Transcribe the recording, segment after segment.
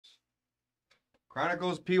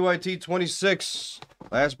Chronicles PYT 26.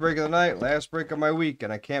 Last break of the night, last break of my week,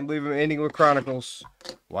 and I can't believe I'm ending with Chronicles.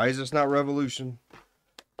 Why is this not Revolution?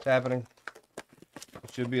 What's happening?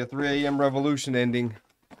 It should be a 3 a.m. Revolution ending.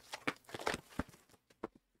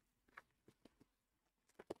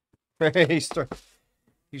 He's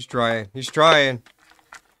trying. He's trying.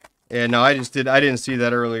 Yeah, no, I didn't see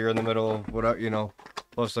that earlier in the middle of what, you know.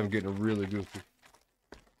 Plus, I'm getting really goofy.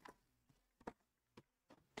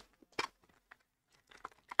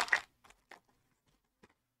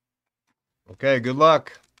 Okay, good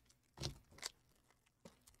luck.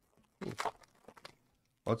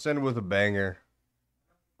 Let's end with a banger.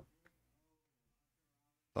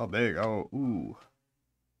 Oh, big. Oh, ooh.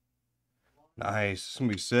 Nice. This is going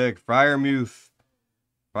to be sick. Friarmuth.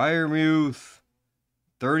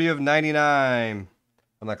 30 of 99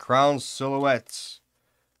 on the Crown Silhouettes.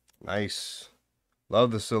 Nice.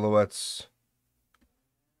 Love the silhouettes.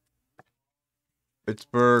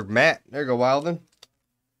 Pittsburgh. Matt. There you go, Wilden.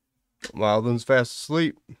 Wilden's fast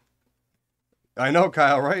asleep. I know,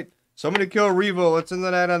 Kyle, right? Somebody kill Revo. Let's end the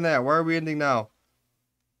night on that. Why are we ending now?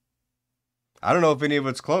 I don't know if any of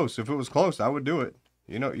it's close. If it was close, I would do it.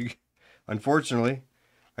 You know, unfortunately,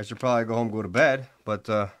 I should probably go home and go to bed. But,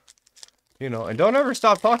 you know, and don't ever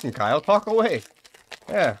stop talking, Kyle. Talk away.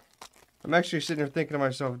 Yeah. I'm actually sitting here thinking to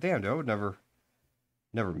myself, damn, dude, I would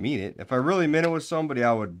never mean it. If I really meant it with somebody,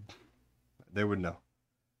 they would know.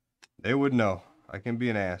 They would know. I can be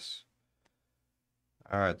an ass.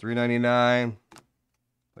 All right, $3.99.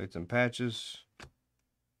 Plates and patches.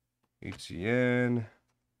 ETN.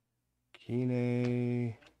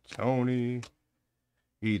 Kine. Tony.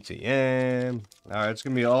 ETN. All right, it's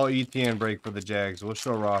gonna be all ETN break for the Jags. We'll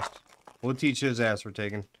show Ross. We'll teach his ass we're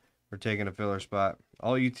taking a filler spot.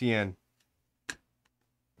 All ETN.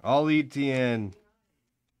 All ETN.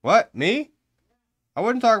 What? Me? I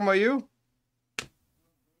wasn't talking about you.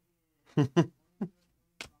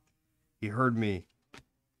 He heard me.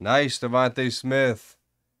 Nice, Devontae Smith.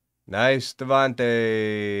 Nice,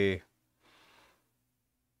 Devontae.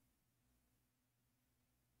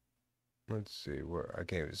 Let's see where I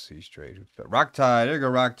can't even see straight. Rock Tide. There you go,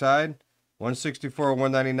 Rock Tide. 164,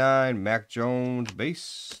 199. Mac Jones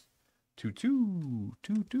base. 2-2.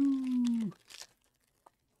 2-2.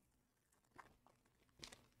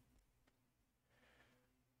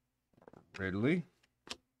 Ridley.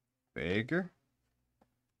 Baker.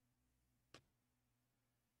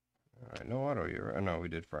 Alright, no auto here. Oh, no, we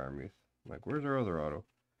did Friarmuth. Like, where's our other auto?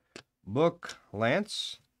 Book.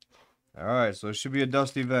 Lance. Alright, so it should be a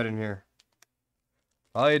Dusty Vet in here.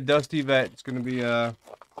 Probably a Dusty Vet. It's going to be some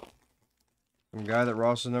guy that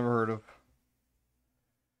Ross has never heard of.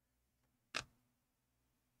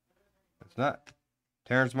 It's not.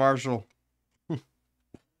 Terrence Marshall.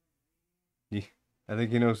 Yeah, I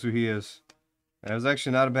think he knows who he is. That was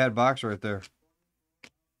actually not a bad box right there.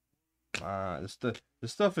 This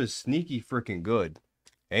stuff is sneaky freaking good.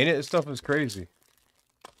 Ain't it? This stuff is crazy.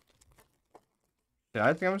 Yeah,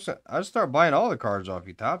 I think I'll just start buying all the cards off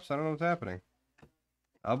you, Tops. I don't know what's happening.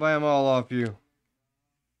 I'll buy them all off you.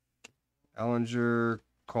 Ellinger,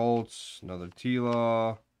 Colts, another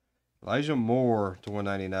T-Law. Elijah Moore to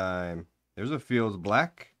 199. There's a Fields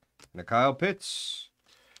Black and a Kyle Pitts.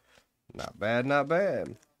 Not bad, not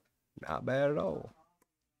bad. Not bad at all.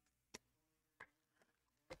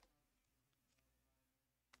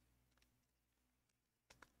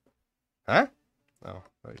 Huh? Oh, I thought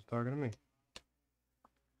he was talking to me.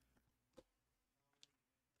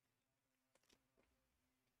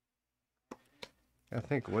 I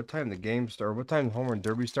think what time the game starts. What time the Home Run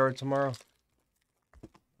Derby starts tomorrow? It's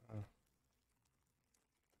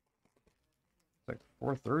like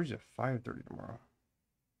 4:30 at 5:30 tomorrow.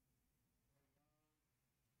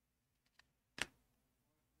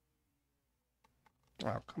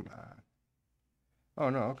 Oh, come on. Oh,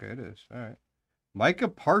 no. Okay, it is. All right. Micah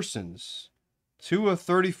Parsons. 2 of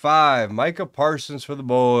 35. Micah Parsons for the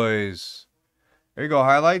boys. There you go.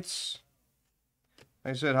 Highlights.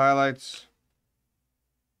 I said highlights.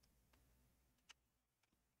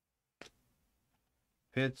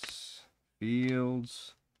 Pitts.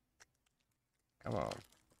 Fields. Come on.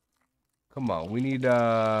 Come on. We need,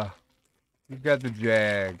 who's got the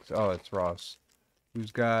Jags? Oh, it's Ross.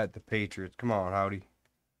 Who's got the Patriots? Come on, Howdy.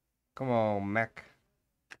 Come on, Mac.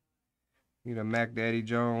 Need a Mac Daddy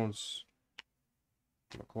Jones.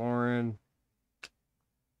 McLaurin.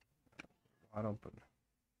 I don't put.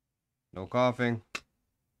 No coughing.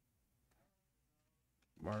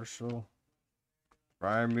 Marshall.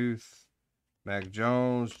 Friarmuth. Mac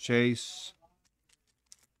Jones. Chase.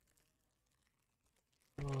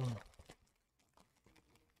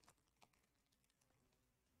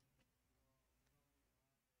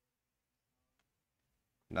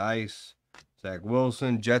 Nice. Zach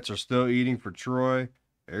Wilson. Jets are still eating for Troy.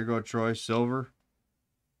 There you go, Troy. Silver.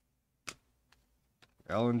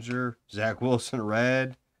 Ellinger. Zach Wilson,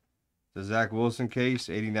 red. The Zach Wilson case,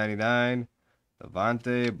 80.99.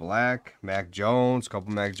 Devontae, black. Mac Jones.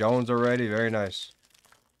 Couple Mac Jones already. Very nice.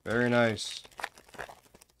 Very nice.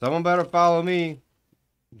 Someone better follow me.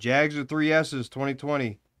 Jags with 3 S's,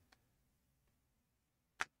 2020.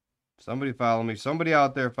 Somebody follow me. Somebody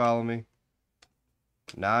out there follow me.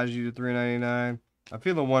 Najee to 3.99. I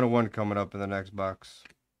feel a 1-1 coming up in the next box.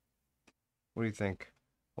 What do you think?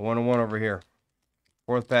 A 1-1 over here.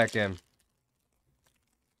 4th pack in.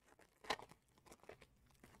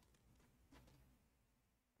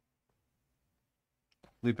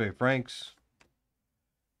 Felipe Franks.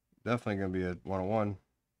 Definitely going to be a 1-1.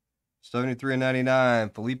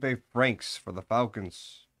 73.99. Felipe Franks for the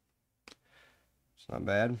Falcons. It's not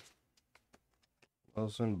bad.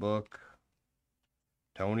 Wilson, Book,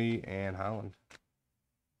 Tony, and Holland.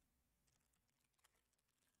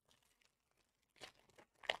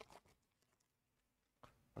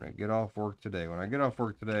 When I get off work today.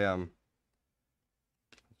 That's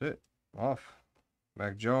it. Off.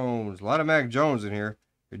 Mac Jones. A lot of Mac Jones in here.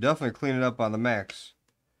 You're definitely cleaning up on the Macs.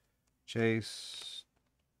 Chase.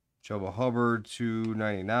 Chuba Hubbard,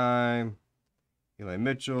 2.99. Eli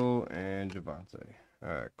Mitchell, and Javonte.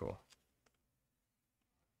 Alright, cool.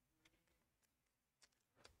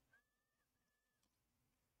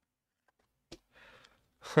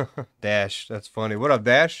 Dash, that's funny. What up,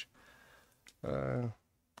 Dash?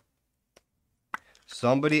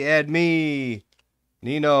 Somebody add me.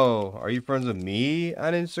 Nino, are you friends with me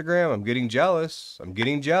on Instagram? I'm getting jealous.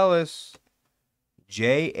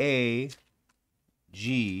 JAGSSS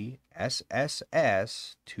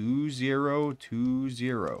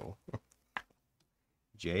 2020.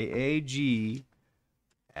 JAGSSS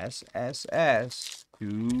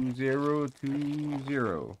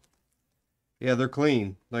 2020. Yeah, they're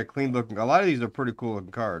clean. Like clean looking. A lot of these are pretty cool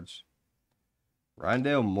looking cards.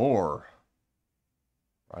 Rondale Moore.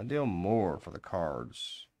 Rondale Moore for the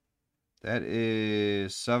cards. That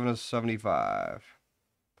is 7/75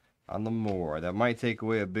 on the Moore. That might take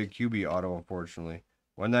away a big QB auto, unfortunately.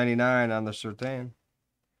 199 on the Surtain.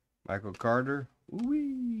 Michael Carter.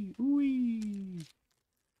 Ooh-wee, ooh-wee.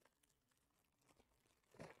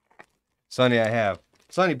 Sonny, I have.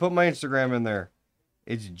 Sonny, put my Instagram in there.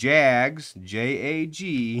 It's Jags,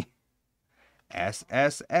 JAGSSS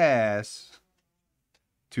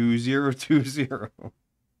 2020.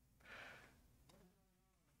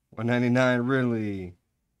 199 really.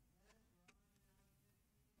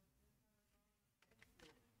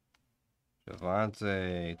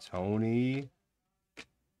 Javonte, Tony,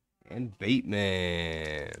 and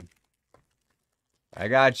Bateman. I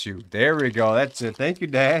got you. There we go. That's it. Thank you,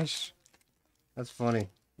 Dash. That's funny.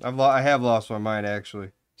 I have lost my mind,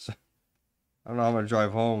 actually. So, I don't know how I'm going to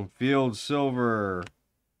drive home. Field Silver.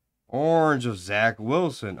 Orange of Zach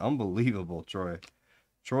Wilson. Unbelievable, Troy.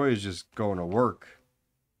 Troy is just going to work.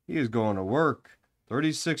 He is going to work.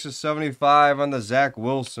 36/75 on the Zach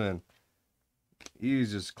Wilson.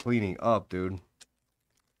 He's just cleaning up, dude.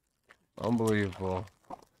 Unbelievable.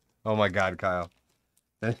 Oh, my God, Kyle.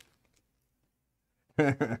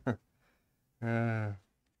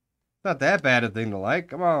 Not that bad a thing to like.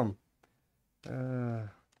 Come on.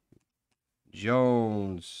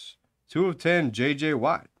 Jones. 2 of 10, J.J.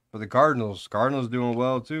 Watt for the Cardinals. Cardinals doing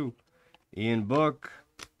well, too. Ian Book.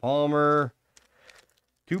 Palmer.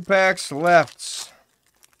 2 packs left.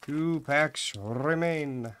 2 packs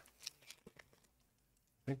remain. I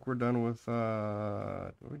think we're done with,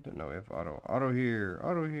 we don't know if auto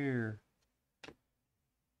here.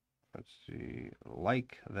 Let's see.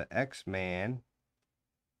 Like the X-Man.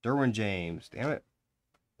 Derwin James. Damn it.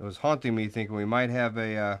 It was haunting me thinking we might have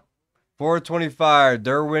a 425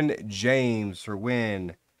 Derwin James for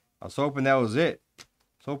win. I was hoping that was it. I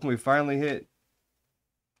was hoping we finally hit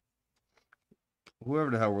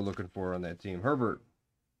whoever the hell we're looking for on that team. Herbert.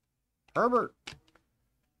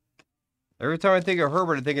 Every time I think of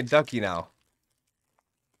Herbert, I think of Ducky now.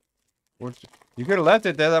 You could have left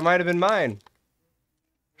it there. That might have been mine.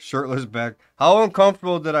 Shirtless back. How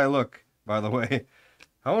uncomfortable did I look, by the way?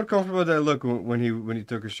 How uncomfortable did I look when he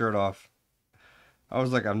took his shirt off? I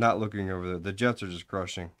was like, I'm not looking over there. The Jets are just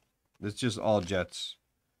crushing. It's just all Jets.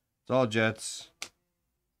 It's all Jets.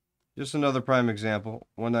 Just another prime example.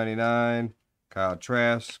 199. Kyle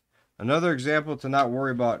Trask. Another example to not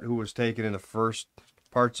worry about who was taken in the first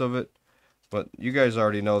parts of it. But you guys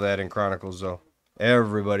already know that in Chronicles, though.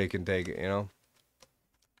 Everybody can take it, you know?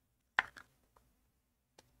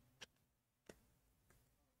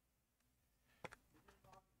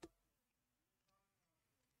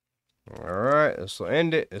 This will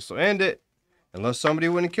end it. This will end it. Unless somebody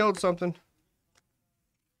went and killed something.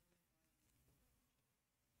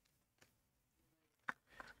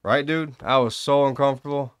 Right, dude? I was so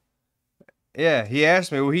uncomfortable. Yeah, he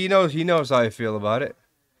asked me. Well, he knows how I feel about it.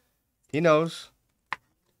 He knows.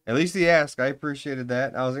 At least he asked. I appreciated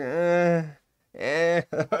that. I was like,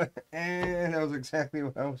 that was exactly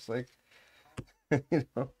what I was like. You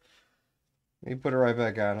know. He put it right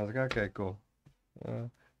back on. I was like, okay, cool. I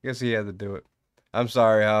guess he had to do it. I'm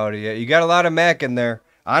sorry, Howdy. Yeah, you got a lot of Mac in there.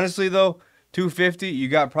 Honestly, though, 250, you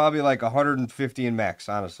got probably like 150 in Max,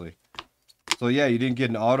 honestly. So, yeah, you didn't get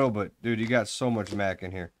an auto, but, dude, you got so much Mac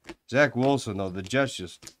in here. Zach Wilson, though, the Jets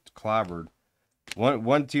just clobbered.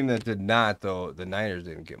 One team that did not, though, the Niners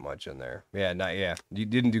didn't get much in there. Yeah. You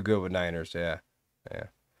didn't do good with Niners, yeah.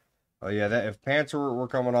 Oh, yeah, that if pants were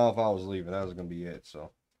coming off, I was leaving. That was going to be it,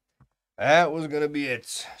 so. That was going to be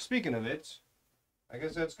it. Speaking of it, I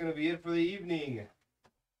guess that's going to be it for the evening.